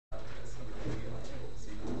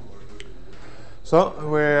So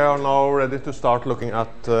we are now ready to start looking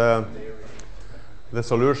at the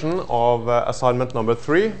solution of assignment number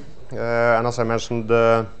 3. And as I mentioned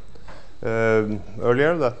earlier,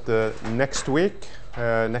 that next week,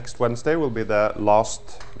 next Wednesday, will be the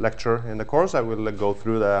last lecture in the course. I will go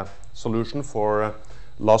through the solution for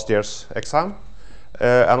last year's exam.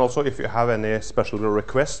 And also, if you have any special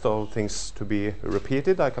request of things to be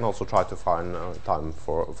repeated, I can also try to find time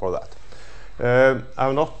for that. I have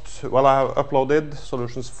uploaded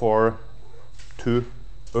solutions for 2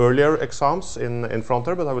 earlier exams in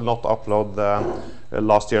Frontier, but I will not upload the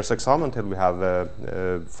last year's exam until we have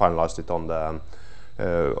finalized it on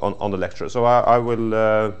the lecture. So I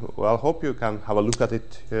will hope you can have a look at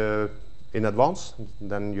it in advance.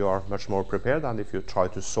 Then you are much more prepared, and if you try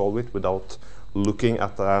to solve it without looking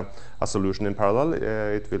at a solution in parallel,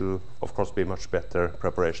 it will of course be much better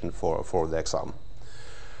preparation for the exam.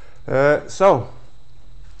 So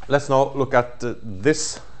let's now look at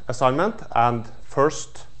this assignment, and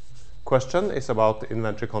first question is about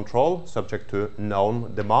inventory control subject to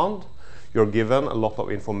known demand. You're given a lot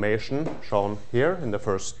of information shown here in the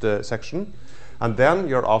first section, and then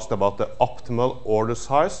you're asked about the optimal order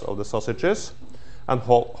size of the sausages and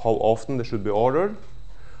how often they should be ordered.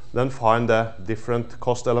 Then find the different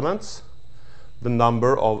cost elements, the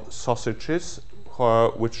number of sausages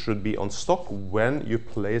which should be on stock when you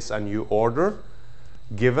place a new order,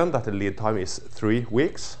 given that the lead time is 3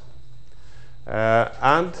 weeks.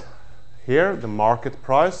 And here the market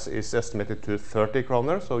price is estimated to 30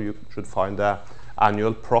 kroner, so you should find the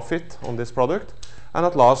annual profit on this product. And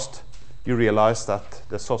at last, you realize that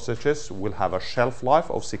the sausages will have a shelf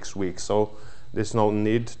life of 6 weeks, so there's no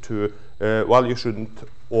need to, you shouldn't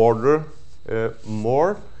order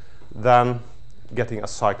more than getting a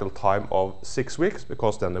cycle time of 6 weeks,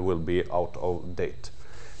 because then they will be out of date.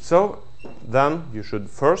 So then you should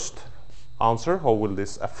first answer how will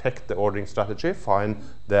this affect the ordering strategy, find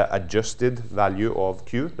the adjusted value of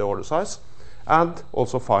Q, the order size, and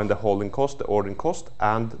also find the holding cost, the ordering cost,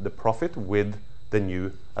 and the profit with the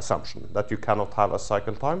new assumption that you cannot have a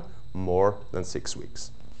cycle time more than 6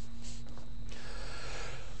 weeks.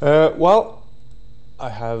 I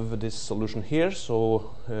have this solution here,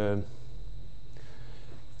 so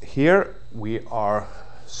here we are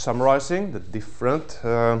summarizing the different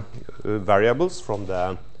variables from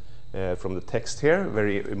the text here.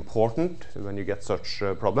 Very important when you get such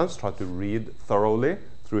problems. Try to read thoroughly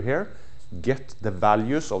through here. Get the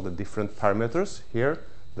values of the different parameters. Here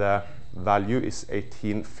the value is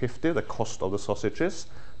 1850, the cost of the sausages.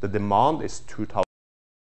 The demand is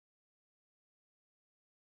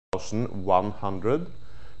 2,100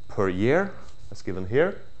 per year, as given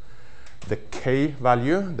here. The K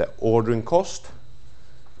value, the ordering cost,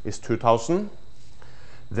 is 2,000.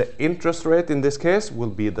 The interest rate in this case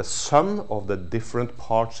will be the sum of the different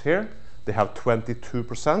parts here. They have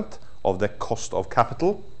 22% of the cost of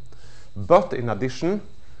capital. But in addition,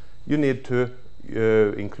 you need to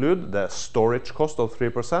include the storage cost of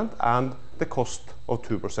 3% and the cost of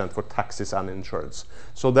 2% for taxes and insurance.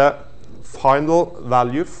 So the final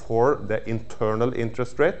value for the internal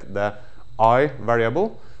interest rate, the I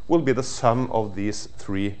variable, will be the sum of these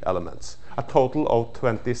 3 elements, a total of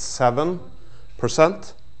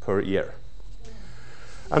 27% per year.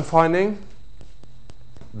 And finding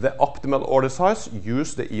the optimal order size,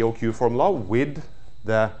 use the EOQ formula with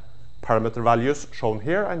the parameter values shown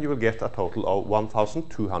here, and you will get a total of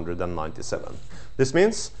 1,297. This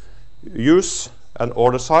means use an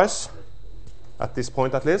order size, at this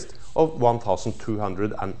point at least, of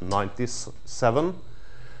 1,297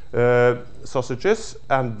 sausages,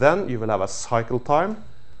 and then you will have a cycle time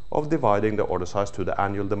of dividing the order size to the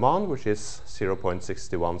annual demand, which is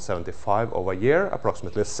 0.6175 over a year,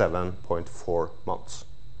 approximately 7.4 months.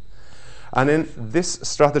 And in this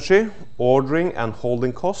strategy, ordering and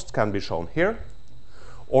holding cost can be shown here.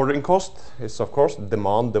 Ordering cost is of course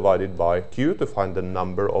demand divided by Q to find the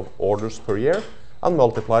number of orders per year, and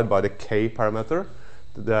multiplied by the K parameter,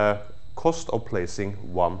 the cost of placing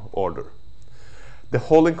one order. The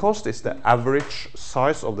holding cost is the average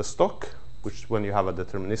size of the stock, which when you have a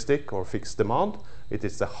deterministic or fixed demand, it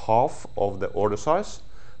is the half of the order size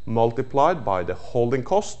multiplied by the holding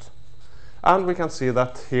cost. And we can see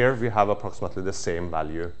that here we have approximately the same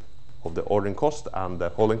value of the ordering cost and the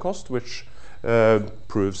holding cost, which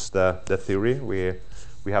proves the theory we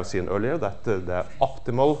have seen earlier, that the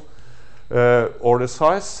optimal order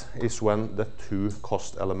size is when the 2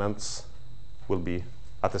 cost elements will be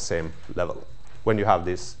at the same level, when you have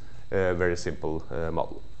this very simple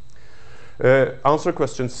model. Answer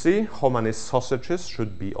question C, how many sausages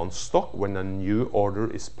should be on stock when a new order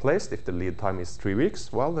is placed if the lead time is 3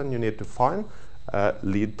 weeks? Well, then you need to find a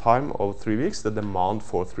lead time of 3 weeks, the demand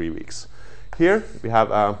for 3 weeks. Here we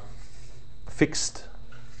have a fixed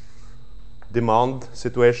demand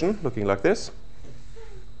situation looking like this.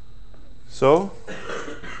 So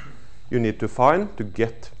you need to find, to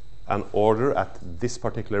get an order at this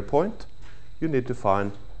particular point, you need to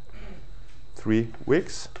find 3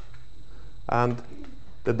 weeks and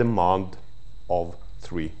the demand of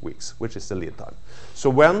 3 weeks, which is the lead time. So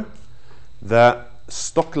when the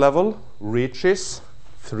stock level reaches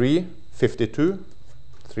 352,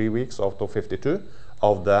 3 weeks out of 52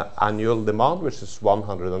 of the annual demand, which is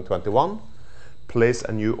 121, place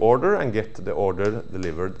a new order and get the order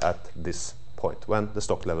delivered at this point when the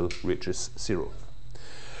stock level reaches 0.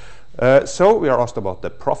 So we are asked about the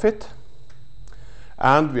profit,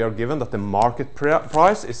 and we are given that the market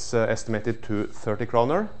price is estimated to 30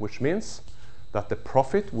 kroner, which means that the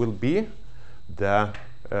profit will be the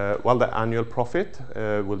annual profit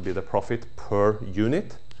will be the profit per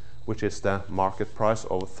unit, which is the market price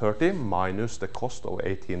of 30 minus the cost of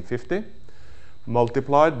 1850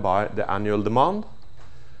 multiplied by the annual demand.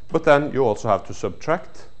 But then you also have to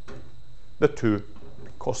subtract the two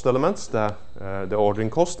cost elements, the ordering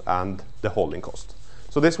cost and the holding cost.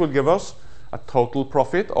 So this will give us a total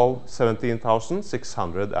profit of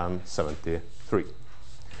 17,673.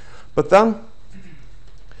 But then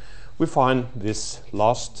we find this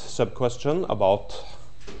last sub-question about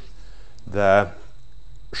the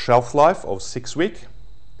shelf life of 6 weeks.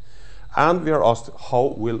 And we are asked,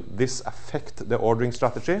 how will this affect the ordering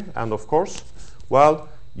strategy? And of course, well,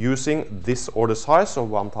 using this order size of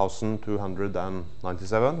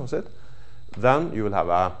 1,297, was it? Then you will have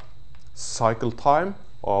a cycle time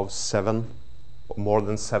of more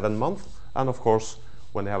than 7 months. And of course,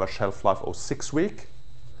 when you have a shelf life of 6 weeks,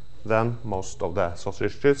 then most of the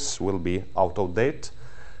sausages will be out of date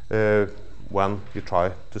when you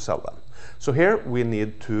try to sell them. So here we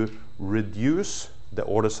need to reduce the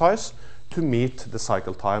order size to meet the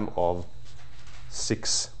cycle time of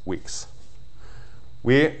 6 weeks.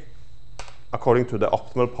 We, according to the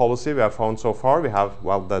optimal policy we have found so far, we have,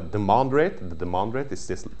 well, the demand rate. The demand rate is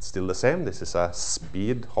still the same. This is a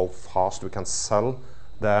speed, how fast we can sell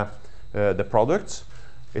the products.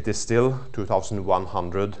 It is still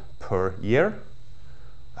 2,100 per year,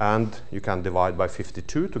 and you can divide by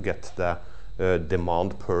 52 to get the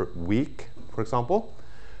demand per week, for example.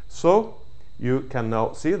 So you can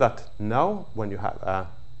now see that now when you have a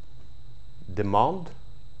demand,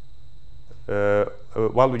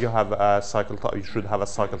 you have a cycle time, you should have a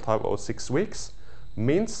cycle time of 6 weeks,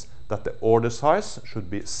 means that the order size should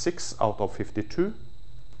be 6 out of 52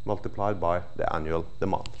 multiplied by the annual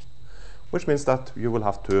demand, which means that you will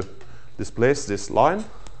have to displace this line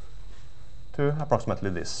to approximately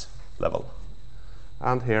this level.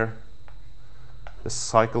 And here the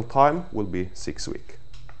cycle time will be 6 weeks.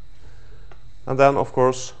 And then of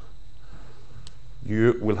course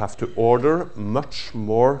you will have to order much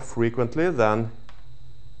more frequently than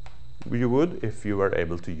you would if you were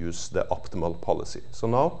able to use the optimal policy. So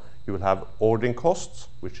now you will have ordering costs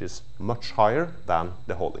which is much higher than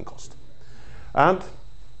the holding cost. And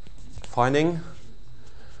finding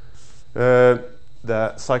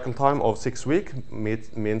the cycle time of 6 weeks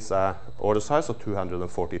means an order size of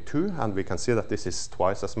 242, and we can see that this is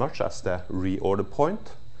twice as much as the reorder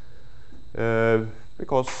point,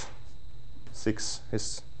 because 6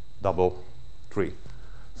 is double 3.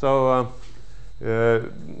 So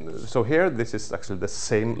here this is actually the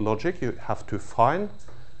same logic. You have to find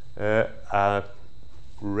a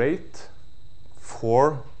rate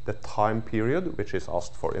for the time period which is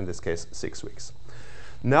asked for, in this case 6 weeks.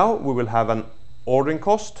 Now we will have an ordering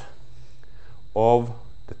cost of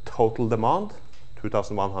the total demand,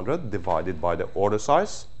 2,100, divided by the order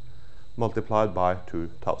size multiplied by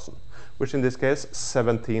 2,000, which in this case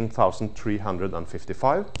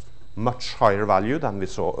 17,355, much higher value than we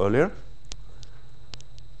saw earlier,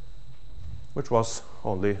 which was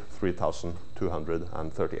only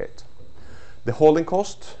 3,238. The holding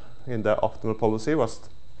cost in the optimal policy was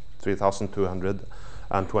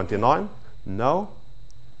 3,229. Now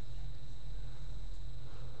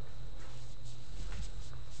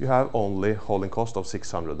you have only holding cost of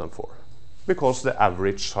 604, because the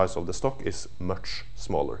average size of the stock is much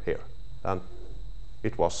smaller here than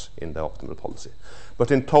it was in the optimal policy.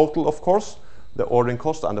 But in total, of course, the ordering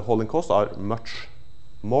cost and the holding cost are much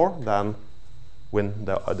more than when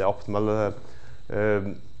the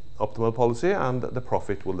optimal policy, and the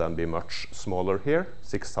profit will then be much smaller here,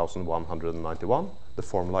 6,191. The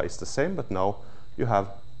formula is the same, but now you have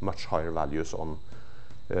much higher values on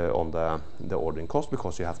the ordering cost,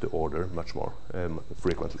 because you have to order much more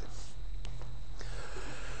frequently.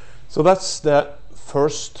 So that's the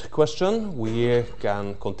first question. We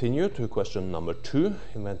can continue to question number 2,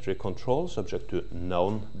 inventory control subject to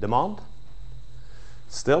known demand.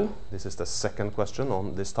 Still, this is the second question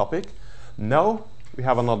on this topic. Now we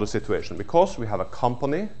have another situation because we have a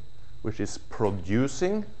company which is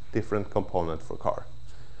producing different components for car.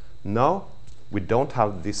 Now we don't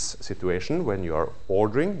have this situation when you are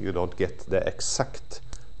ordering. You don't get the exact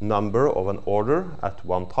number of an order at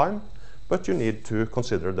one time, but you need to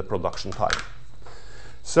consider the production time.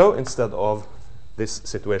 So instead of this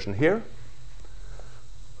situation here,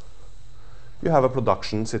 you have a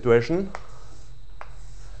production situation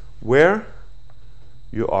where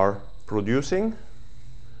you are producing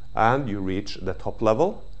and you reach the top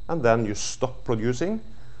level, and then you stop producing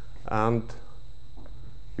and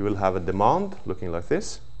you will have a demand looking like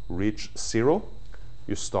this, reach 0,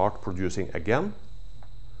 you start producing again,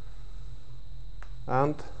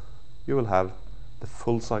 and you will have the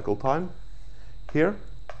full cycle time here.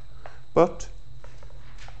 But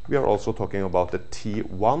we are also talking about the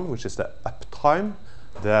T1, which is the uptime,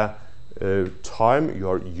 the time you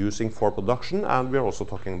are using for production, and we are also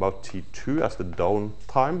talking about T2 as the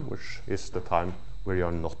downtime, which is the time where you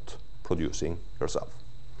are not producing yourself.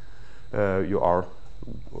 You are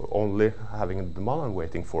only having a demand and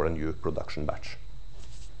waiting for a new production batch.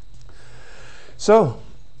 So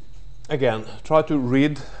again, try to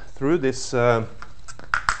read through this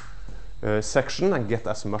section and get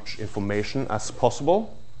as much information as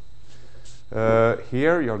possible.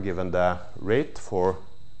 Here you're given the rate for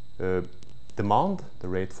demand, the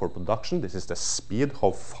rate for production. This is the speed,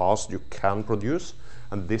 how fast you can produce,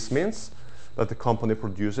 and this means that the company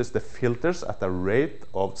produces the filters at a rate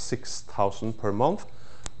of 6,000 per month.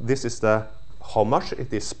 This is the how much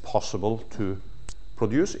it is possible to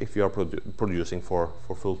produce if you are producing for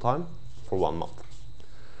full time for 1 month.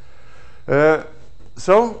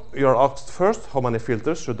 So you are asked first, how many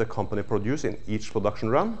filters should the company produce in each production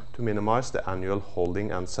run to minimize the annual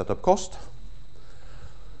holding and setup cost?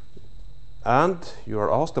 And you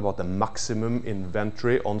are asked about the maximum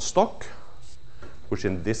inventory on stock, which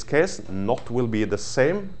in this case not will be the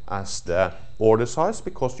same as the order size,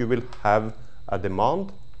 because you will have a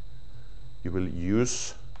demand. You will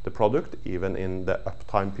use the product even in the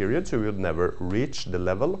uptime period, so you will never reach the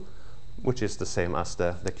level which is the same as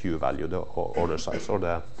the Q value, the order size or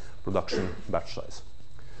the production batch size.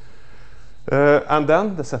 And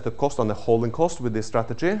then the setup cost and the holding cost with this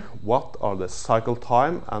strategy. What are the cycle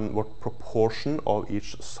time and what proportion of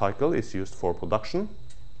each cycle is used for production?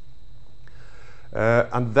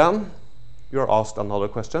 And then you're asked another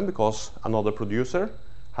question, because another producer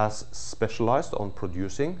has specialized on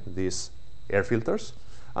producing these air filters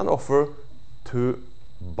and offer to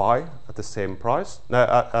buy at the same price,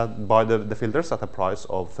 buy the filters at a price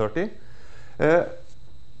of 30.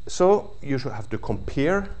 So you should have to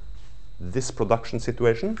compare this production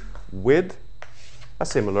situation with a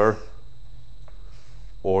similar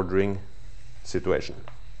ordering situation.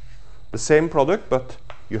 The same product, but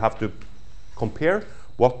you have to compare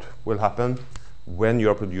what will happen when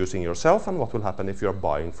you are producing yourself and what will happen if you are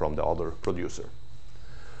buying from the other producer.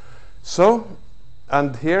 So,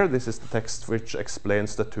 and here this is the text which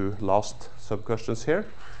explains the 2 last sub-questions here.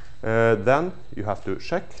 Then you have to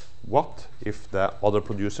check what if the other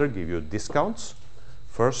producer give you discounts.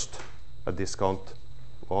 First, a discount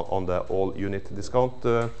on the all unit discount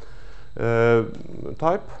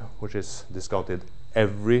type, which is discounted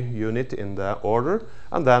every unit in the order,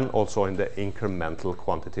 and then also in the incremental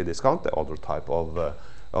quantity discount, the other type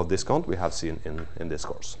of discount we have seen in this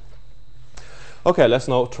course. Okay, let's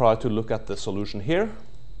now try to look at the solution here.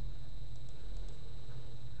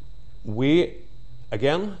 We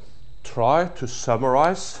again try to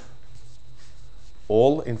summarize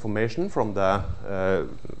all information from the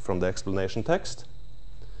explanation text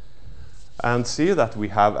and see that we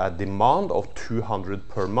have a demand of 200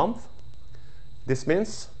 per month. This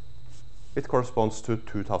means it corresponds to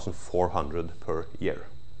 2,400 per year.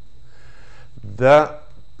 The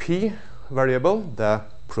P variable, the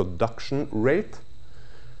production rate,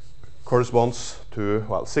 corresponds to,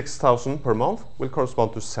 well, 6,000 per month will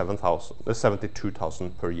correspond to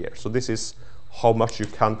 72,000 per year. So this is how much you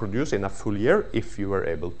can produce in a full year if you were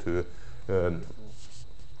able to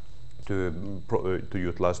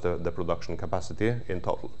utilize the production capacity in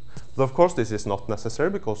total. But of course this is not necessary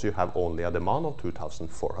because you have only a demand of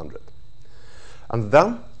 2,400. And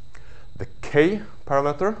then the K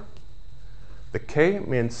parameter. The K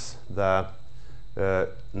means the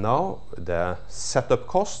now the setup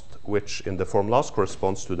cost which in the formulas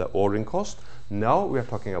corresponds to the ordering cost. Now we are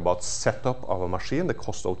talking about setup of a machine, the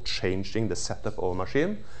cost of changing the setup of a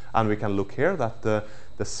machine. And we can look here that the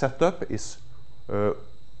setup is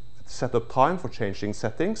setup time for changing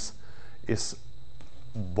settings is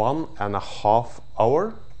 1.5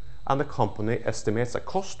 hours, and the company estimates a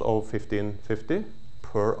cost of 15.50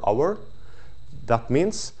 per hour. That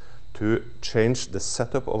means to change the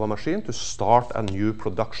setup of a machine, to start a new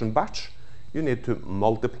production batch, you need to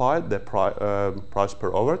multiply the price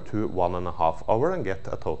per hour to 1.5 hours and get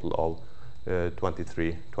a total of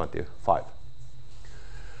 23.25.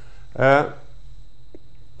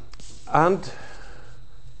 And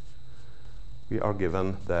we are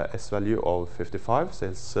given the S value of 55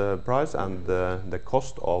 sales price and the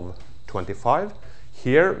cost of 25.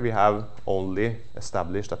 Here we have only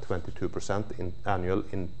established a 22% in annual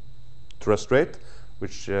interest rate,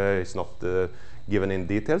 which is not given in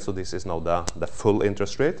detail. So this is now the full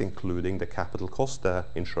interest rate, including the capital cost, the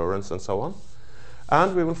insurance, and so on.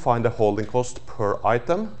 And we will find the holding cost per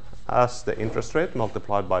item as the interest rate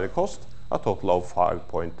multiplied by the cost, a total of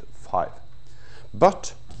 5.5.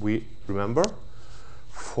 But we remember,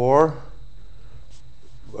 for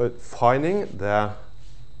finding the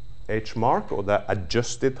H mark, or the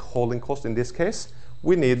adjusted holding cost in this case,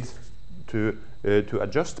 we need to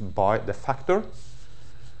adjust by the factor,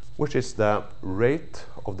 which is the rate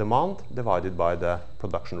of demand divided by the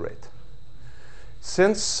production rate.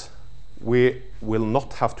 Since we will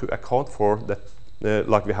not have to account for that,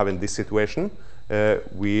 like we have in this situation,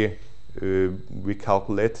 we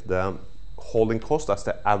calculate the holding cost as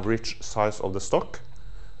the average size of the stock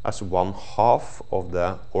as 1/2 of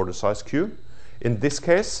the order size Q. In this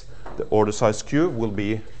case, the order size Q will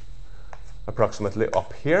be approximately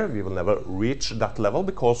up here. We will never reach that level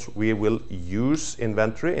because we will use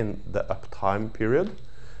inventory in the uptime period.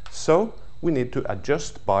 So we need to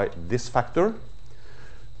adjust by this factor,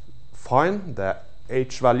 find the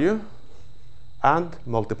H value, and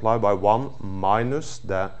multiply by 1 minus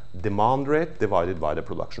the demand rate divided by the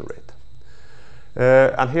production rate.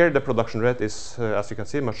 And here the production rate is, as you can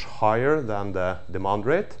see, much higher than the demand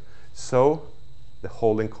rate. So the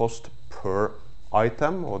holding cost per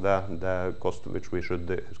item, or the cost which we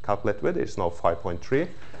should calculate with, is now 5.3,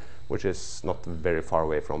 which is not very far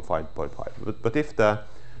away from 5.5. But if the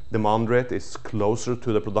demand rate is closer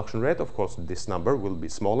to the production rate, of course this number will be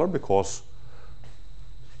smaller, because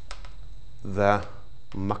the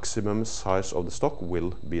maximum size of the stock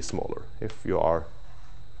will be smaller if you are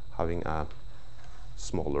having a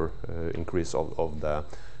smaller increase of the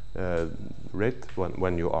rate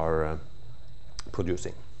when you are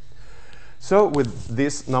producing. So with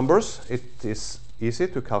these numbers, it is easy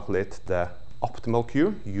to calculate the optimal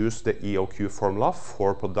Q. Use the EOQ formula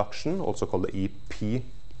for production, also called the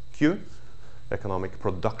EPQ, economic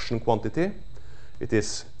production quantity. It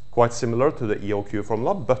is quite similar to the EOQ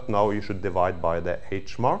formula, but now you should divide by the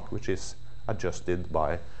H mark, which is adjusted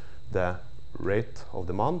by the rate of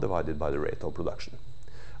demand divided by the rate of production.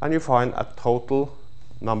 And you find a total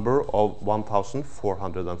number of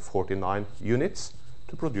 1,449 units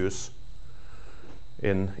to produce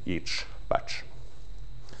in each batch.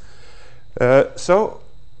 So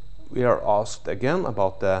we are asked again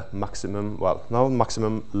about the maximum, well, now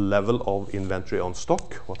maximum level of inventory on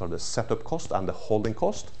stock. What are the setup cost and the holding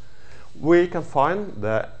cost? We can find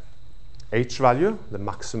the H value, the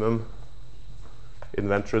maximum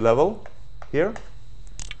inventory level here,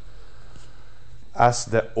 as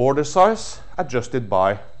the order size adjusted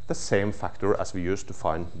by the same factor as we used to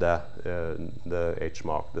find the H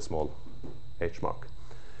mark, the small H mark.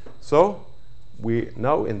 So we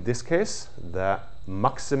know in this case the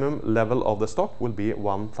maximum level of the stock will be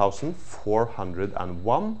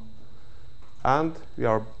 1,401, and we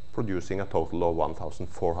are producing a total of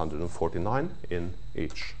 1,449 in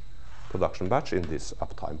each production batch in this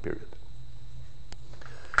uptime period.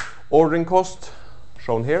 Ordering cost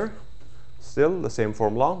shown here, still the same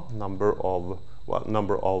formula. Number of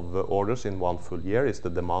orders in one full year is the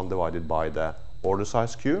demand divided by the order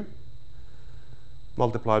size Q,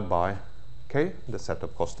 multiplied by K, the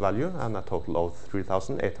setup cost value, and a total of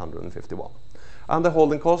 3,851. And the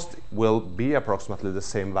holding cost will be approximately the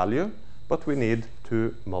same value, but we need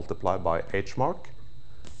to multiply by H mark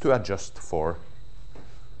to adjust for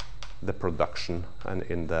the production and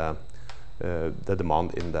in the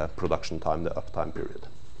demand in the production time, the uptime period.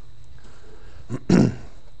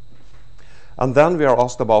 And then we are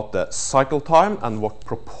asked about the cycle time and what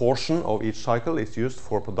proportion of each cycle is used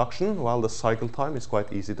for production. Well, the cycle time is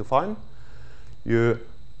quite easy to find. You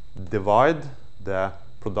divide the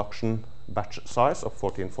production batch size of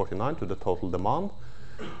 1449 to the total demand,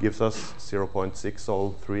 gives us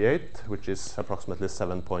 0.6038, which is approximately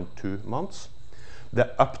 7.2 months.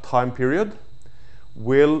 The uptime period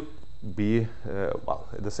will be, well,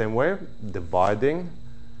 the same way, dividing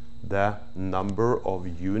the number of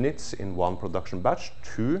units in one production batch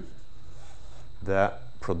to the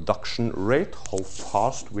production rate, how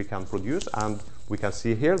fast we can produce, and we can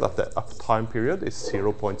see here that the uptime period is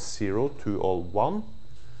 0.0201,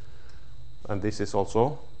 and this is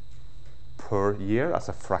also per year as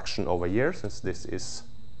a fraction of a year, since this is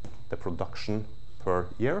the production per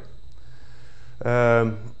year.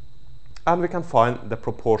 And we can find the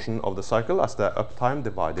proportion of the cycle as the uptime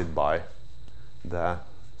divided by the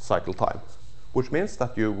cycle time, which means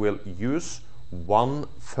that you will use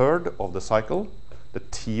 1/3 of the cycle. The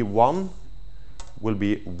T1 will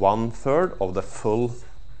be 1/3 of the full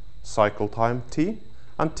cycle time T,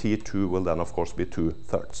 and T2 will then of course be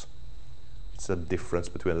 2/3. It's a difference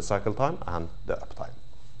between the cycle time and the uptime.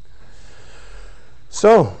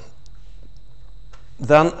 So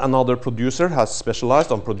then another producer has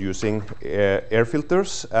specialized on producing air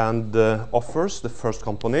filters and offers the first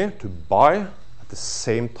company to buy the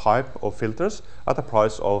same type of filters at a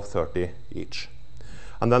price of 30 each.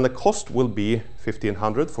 And then the cost will be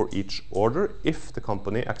 1,500 for each order if the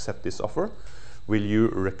company accepts this offer. Will you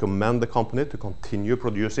recommend the company to continue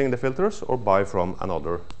producing the filters or buy from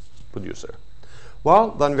another producer?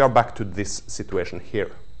 Well, then we are back to this situation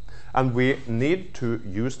here. And we need to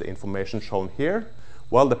use the information shown here.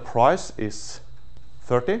 Well, the price is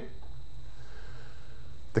 30.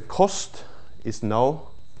 The cost is now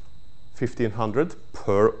 1,500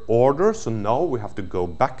 per order. So now we have to go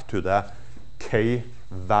back to the K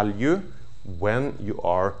value when you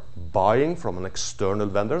are buying from an external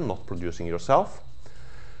vendor, not producing yourself.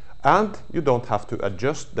 And you don't have to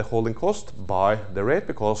adjust the holding cost by the rate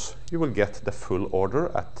because you will get the full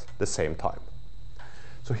order at the same time.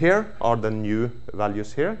 So here are the new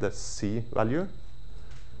values here, the C value.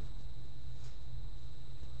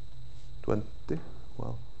 20,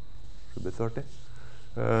 well, should be 30.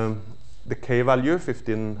 The K value,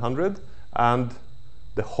 1,500, and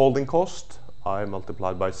the holding cost, I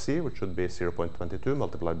multiplied by C, which should be 0.22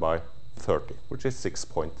 multiplied by 30, which is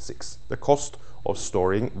 6.6. The cost of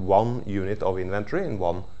storing 1 unit of inventory in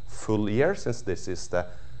 1 full year, since this is the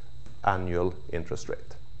annual interest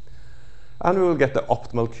rate. And we will get the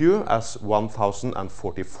optimal Q as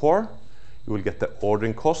 1,044. You will get the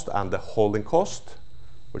ordering cost and the holding cost,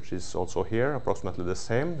 which is also here approximately the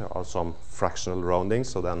same. There are some fractional roundings,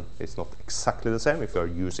 so then it's not exactly the same. If you are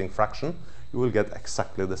using fraction, you will get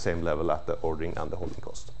exactly the same level at the ordering and the holding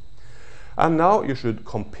cost. And now you should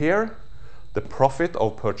compare the profit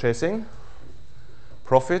of purchasing.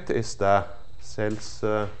 Profit is the sales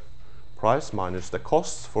price minus the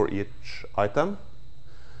costs for each item.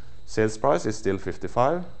 Sales price is still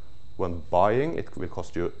 55. When buying, it will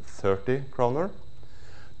cost you 30 kroner.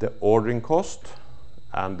 The ordering cost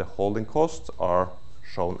and the holding costs are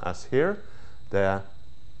shown as here. The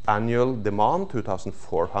annual demand,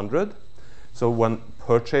 2,400. So when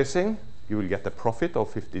purchasing, you will get a profit of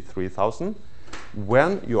 53,000.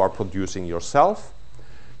 When you are producing yourself,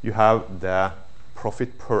 you have the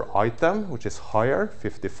profit per item, which is higher.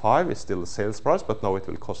 55 is still the sales price, but now it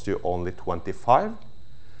will cost you only 25.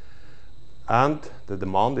 And the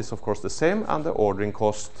demand is of course the same, and the ordering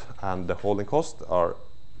cost and the holding cost are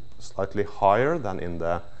slightly higher than in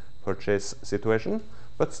the purchase situation,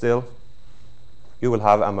 but still you will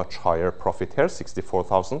have a much higher profit here,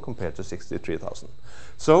 64,000 compared to 63,000.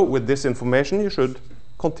 So with this information, you should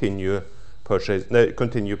continue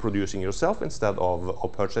producing yourself instead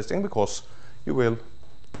of purchasing, because you will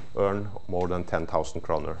earn more than 10,000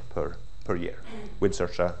 kroner per year with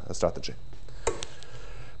such a strategy.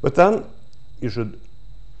 But then you should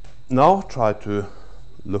now try to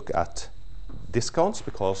look at discounts,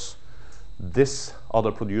 because this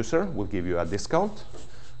other producer will give you a discount.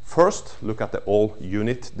 First, look at the all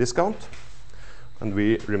unit discount, and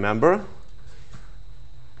we remember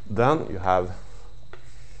then you have,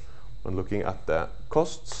 when looking at the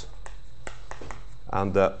costs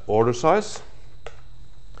and the order size,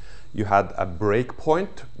 you had a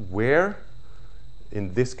breakpoint where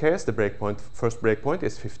in this case the first breakpoint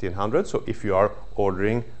is 1,500. So if you are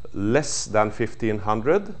ordering less than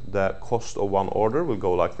 1,500, the cost of one order will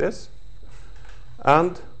go like this.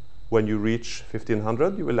 And when you reach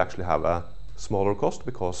 1,500, you will actually have a smaller cost,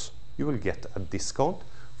 because you will get a discount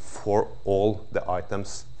for all the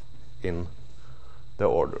items in the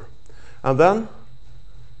order. And then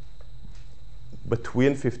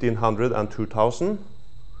between 1,500 and 2,000,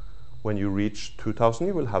 when you reach 2,000,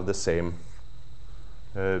 you will have the same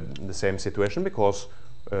situation, because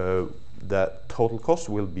the total cost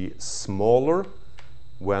will be smaller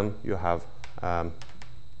when you have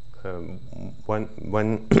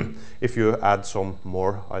if you add some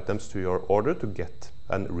more items to your order to get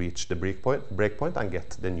and reach the breakpoint and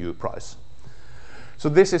get the new price. So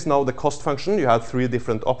this is now the cost function. You have three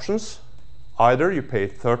different options. Either you pay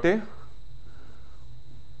 30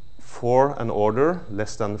 for an order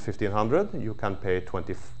less than 1500, you can pay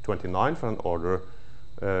 29 for an order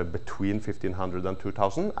between 1500 and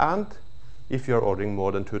 2000, and if you're ordering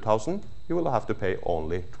more than 2000, you will have to pay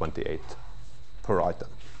only 28 per item.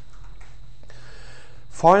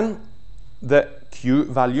 Find the Q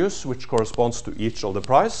values which corresponds to each of the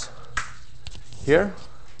price. Here,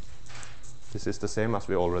 this is the same as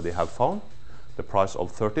we already have found. The price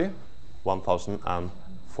of 30,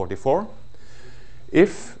 1044.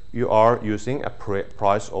 If you are using a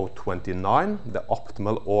price of 29, the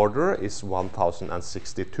optimal order is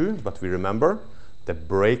 1062, but we remember the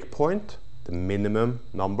breakpoint, the minimum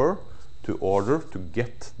number to order to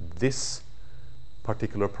get this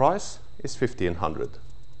particular price is 1500.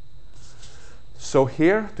 So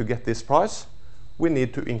here, to get this price, we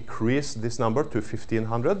need to increase this number to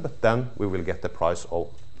 1500, but then we will get the price of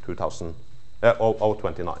 29.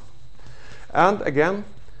 And again,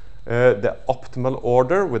 the optimal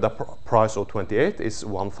order with a price of 28 is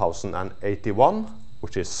 1081,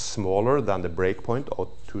 which is smaller than the breakpoint of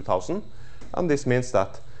 2000. And this means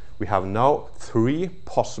that we have now three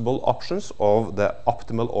possible options of the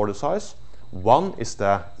optimal order size. One is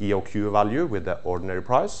the EOQ value with the ordinary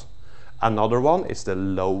price. Another one is the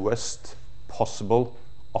lowest possible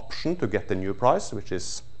option to get the new price, which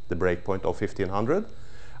is the breakpoint of 1500.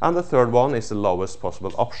 And the third one is the lowest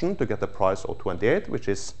possible option to get the price of 28, which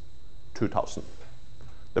is 2000.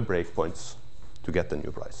 The breakpoints to get the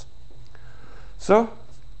new price. So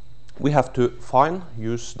we have to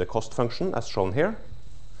use the cost function as shown here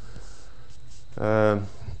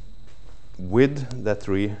with the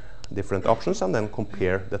three different options and then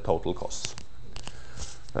compare the total costs.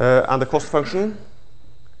 And the cost function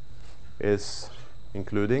is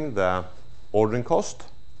including the ordering cost,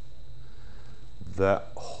 the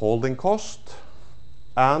holding cost,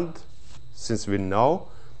 and since we now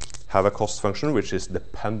have a cost function which is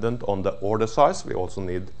dependent on the order size, we also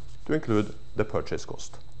need to include the purchase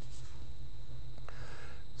cost.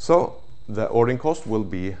 So the ordering cost will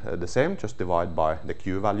be the same, just divide by the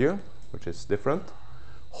Q value, which is different.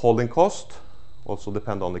 Holding cost also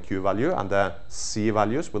depend on the Q value, and the C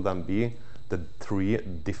values will then be the three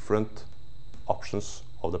different options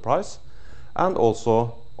of the price. And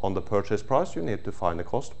also on the purchase price, you need to find the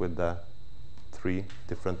cost with the three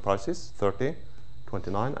different prices, 30,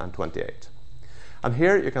 29 and 28. And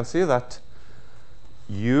here you can see that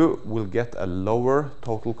you will get a lower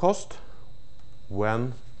total cost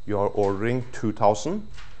when you are ordering 2000,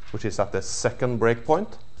 which is at the second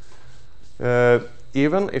breakpoint.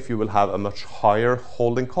 Even if you will have a much higher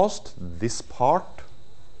holding cost, this part,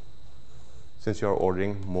 since you are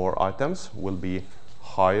ordering more items, will be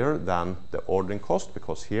higher than the ordering cost,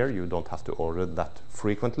 because here you don't have to order that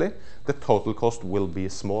frequently. The total cost will be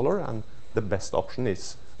smaller, and the best option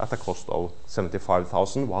is at a cost of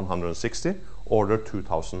 75,160, order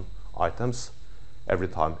 2000 items every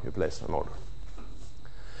time you place an order.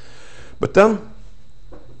 But then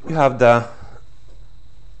you have the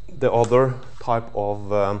other type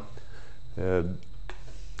of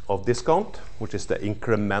discount, which is the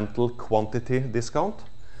incremental quantity discount.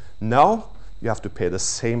 Now you have to pay the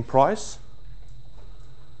same price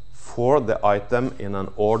for the item in an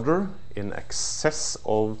order in excess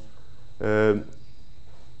of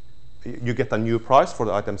you get a new price for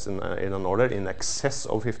the items in an order in excess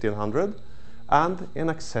of 1500 and in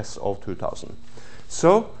excess of 2000.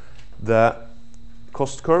 So the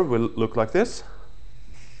cost curve will look like this.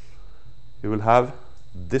 You will have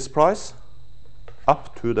this price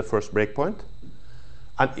up to the first breakpoint,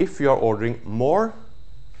 and if you are ordering more,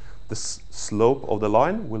 the slope of the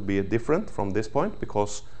line will be different from this point,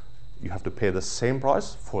 because you have to pay the same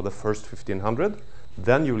price for the first 1500.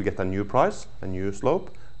 Then you will get a new price, a new slope,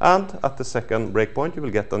 and at the second breakpoint you will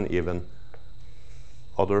get an even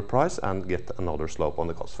other price and get another slope on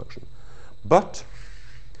the cost function. But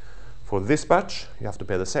for this batch you have to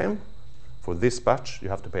pay the same, for this batch you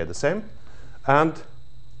have to pay the same, and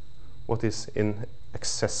what is in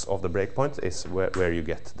excess of the breakpoint is where you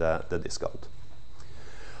get the discount.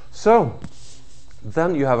 So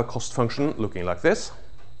then you have a cost function looking like this.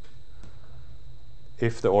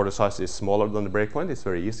 If the order size is smaller than the breakpoint, it's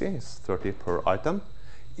very easy, it's 30 per item.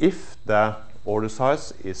 If the order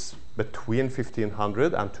size is between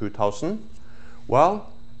 1500 and 2000, well,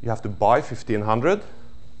 you have to buy 1500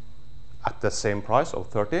 at the same price of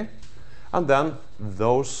 30, and then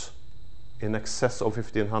those in excess of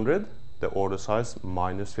 1500, the order size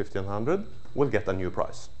minus 1500, will get a new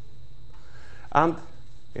price. And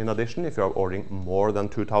in addition, if you are ordering more than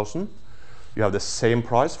 2000, you have the same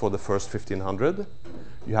price for the first 1500,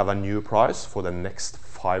 you have a new price for the next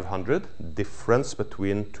 500, difference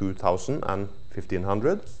between 2000 and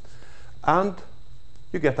 1500, and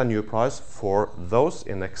you get a new price for those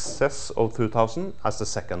in excess of 2000 as the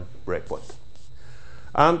second breakpoint.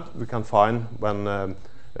 And we can find, when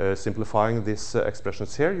simplifying these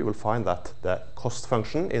expressions here, you will find that the cost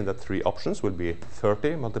function in the three options will be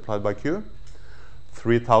 30 multiplied by Q,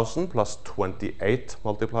 3000 plus 28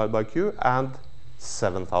 multiplied by Q, and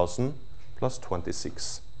 7000 plus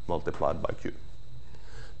 26 multiplied by Q.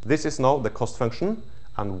 This is now the cost function,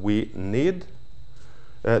 and we need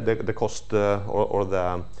the cost or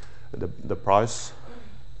the price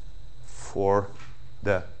for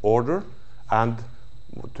the order, and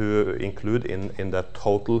to include in the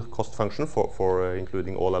total cost function for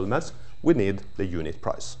including all elements, we need the unit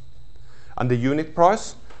price. And the unit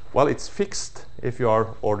price, well, it's fixed. If you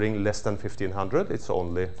are ordering less than 1500, it's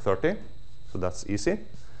only 30, so that's easy.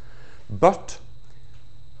 But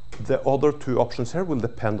the other two options here will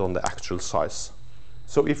depend on the actual size.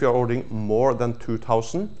 So if you're ordering more than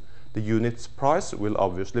 2000, the unit price will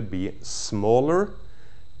obviously be smaller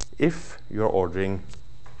if you're ordering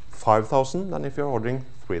 5000 than if you're ordering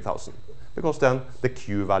 3000, because then the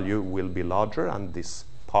Q value will be larger and this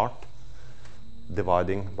part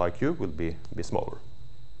dividing by Q will be smaller.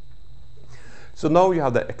 So now you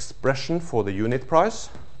have the expression for the unit price.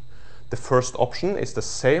 The first option is the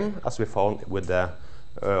same as we found with the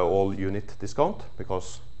all unit discount,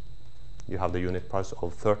 because you have the unit price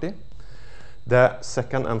of 30. The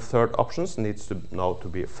second and third options needs to now to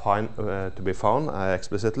be found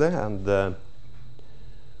explicitly, and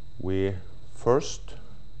we first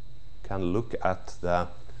can look at the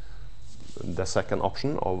second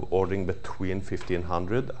option of ordering between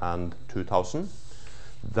 1500 and 2000.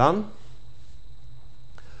 Then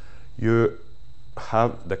you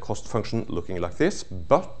have the cost function looking like this,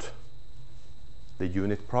 but the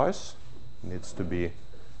unit price needs to be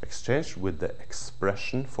exchanged with the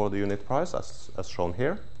expression for the unit price as shown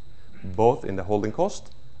here, both in the holding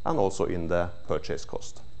cost and also in the purchase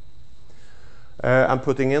cost. And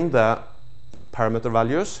putting in the parameter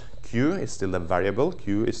values, Q is still a variable.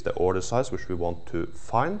 Q is the order size which we want to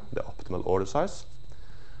find, the optimal order size.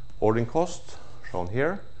 Ordering cost shown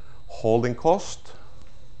here. Holding cost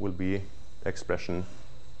will be the expression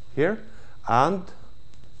here, and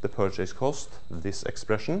the purchase cost, this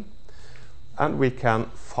expression. And we can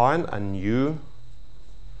find a new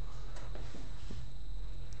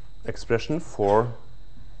expression for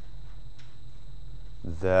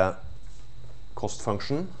the cost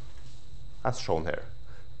function as shown here.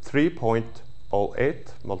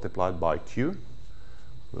 3.08 multiplied by Q.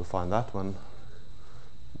 We'll find that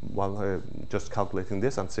while just calculating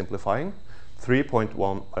this and simplifying.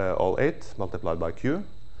 3.108 multiplied by Q,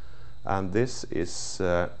 and this is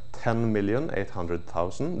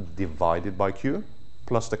 10,800,000 divided by Q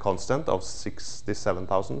plus the constant of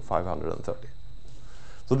 67,530.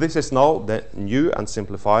 So this is now the new and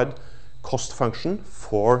simplified cost function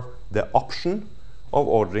for the option of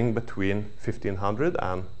ordering between 1500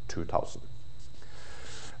 and 2000.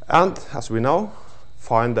 And as we know,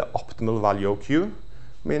 find the optimal value of Q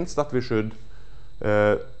means that we should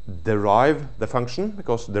derive the function,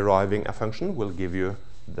 because deriving a function will give you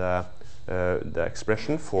the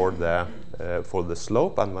expression for the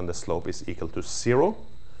slope, and when the slope is equal to 0,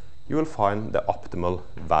 you will find the optimal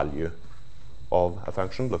value of a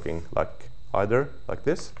function looking like either like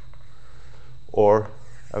this or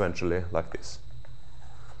eventually like this.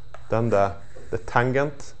 Then the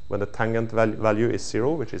tangent, when the tangent value is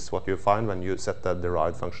 0, which is what you find when you set the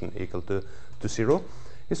derived function equal to 0,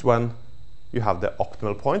 is when you have the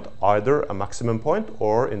optimal point, either a maximum point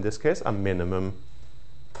or in this case a minimum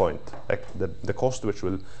point, like the cost which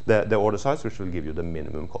will the order size which will give you the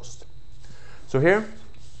minimum cost. So here,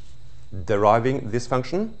 deriving this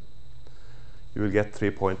function, you will get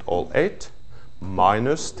 3.08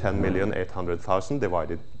 minus 10,800,000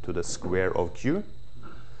 divided to the square of Q,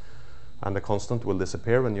 and the constant will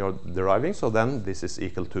disappear when you're deriving, so then this is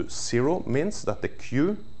equal to 0, means that the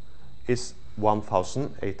Q is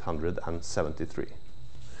 1,873.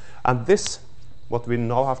 And this, what we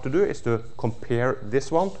now have to do is to compare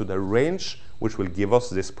this one to the range which will give us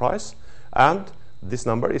this price, and this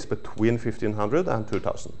number is between 1500 and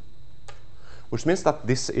 2000, which means that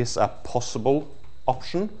this is a possible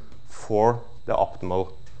option for the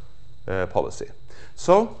optimal policy.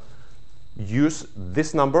 So use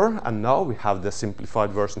this number, and now we have the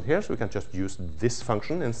simplified version here, so we can just use this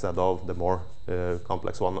function instead of the more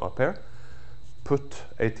complex one up here. Put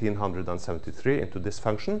 1873 into this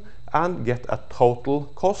function and get a total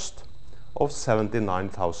cost of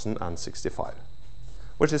 79,065,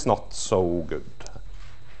 which is not so good.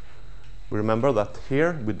 Remember that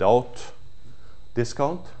here, without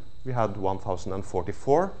discount, we had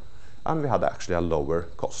 1,044, and we had actually a lower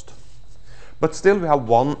cost. But still, we have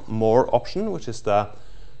one more option, which is the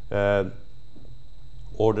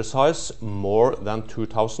order size more than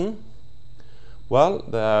 2,000. Well,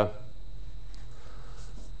 the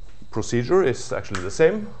procedure is actually the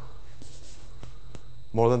same.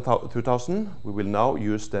 More than 2,000, we will now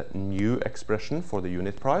use the new expression for the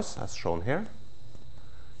unit price, as shown here,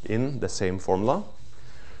 in the same formula.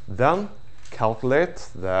 Then calculate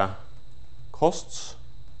the costs,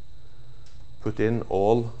 put in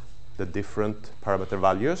all the different parameter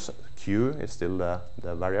values, Q is still the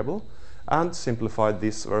variable, and simplify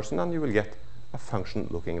this version, and you will get a function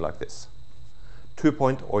looking like this.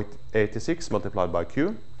 2.86 multiplied by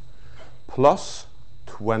Q plus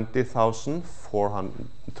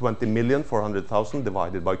 20,400,000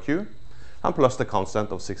 divided by Q, and plus the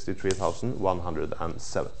constant of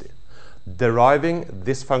 63,170. Deriving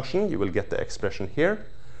this function, you will get the expression here,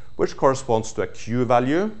 which corresponds to a Q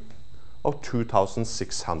value of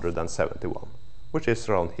 2,671, which is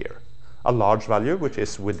around here. A large value, which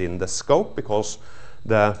is within the scope, because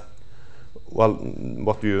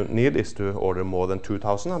what you need is to order more than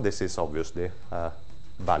 2,000, and this is obviously a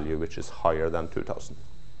value which is higher than 2,000.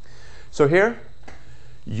 So here,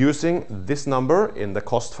 using this number in the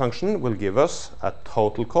cost function will give us a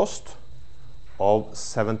total cost of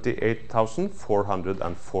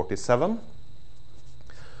 78,447.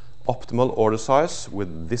 Optimal order size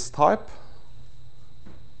with this type,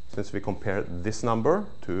 since we compare this number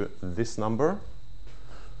to this number,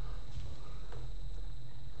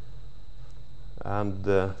 and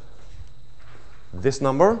this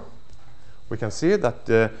number, we can see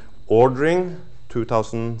that ordering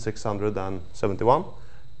 2,671,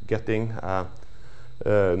 getting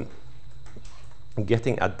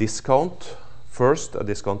a discount, first a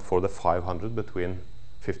discount for the 500 between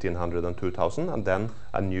 1,500 and 2,000, and then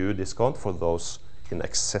a new discount for those in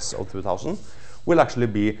excess of 2,000, will actually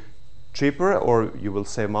be cheaper, or you will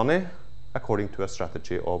save money, according to a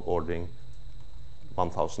strategy of ordering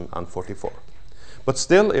 1,044. But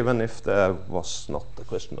still, even if there was not a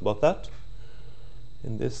question about that,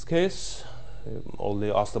 in this case, we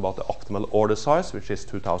only asked about the optimal order size, which is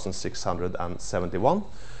 2,671.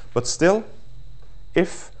 But still,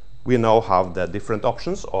 if we now have the different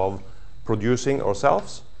options of producing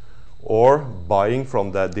ourselves or buying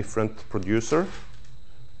from the different producer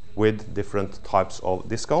with different types of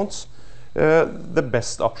discounts, the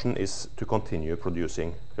best option is to continue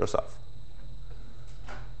producing yourself.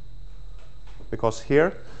 Because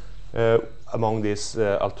here, among these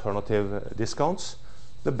alternative discounts,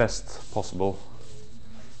 the best possible,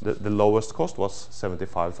 the lowest cost was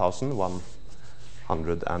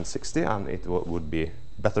 75,160, and it would be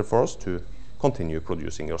better for us to continue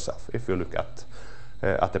producing yourself if you look at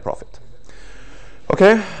the profit.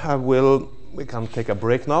 Okay, we can take a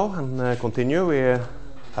break now and continue. We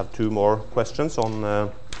have two more questions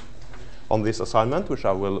on this assignment, which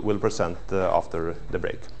I will present after the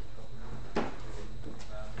break.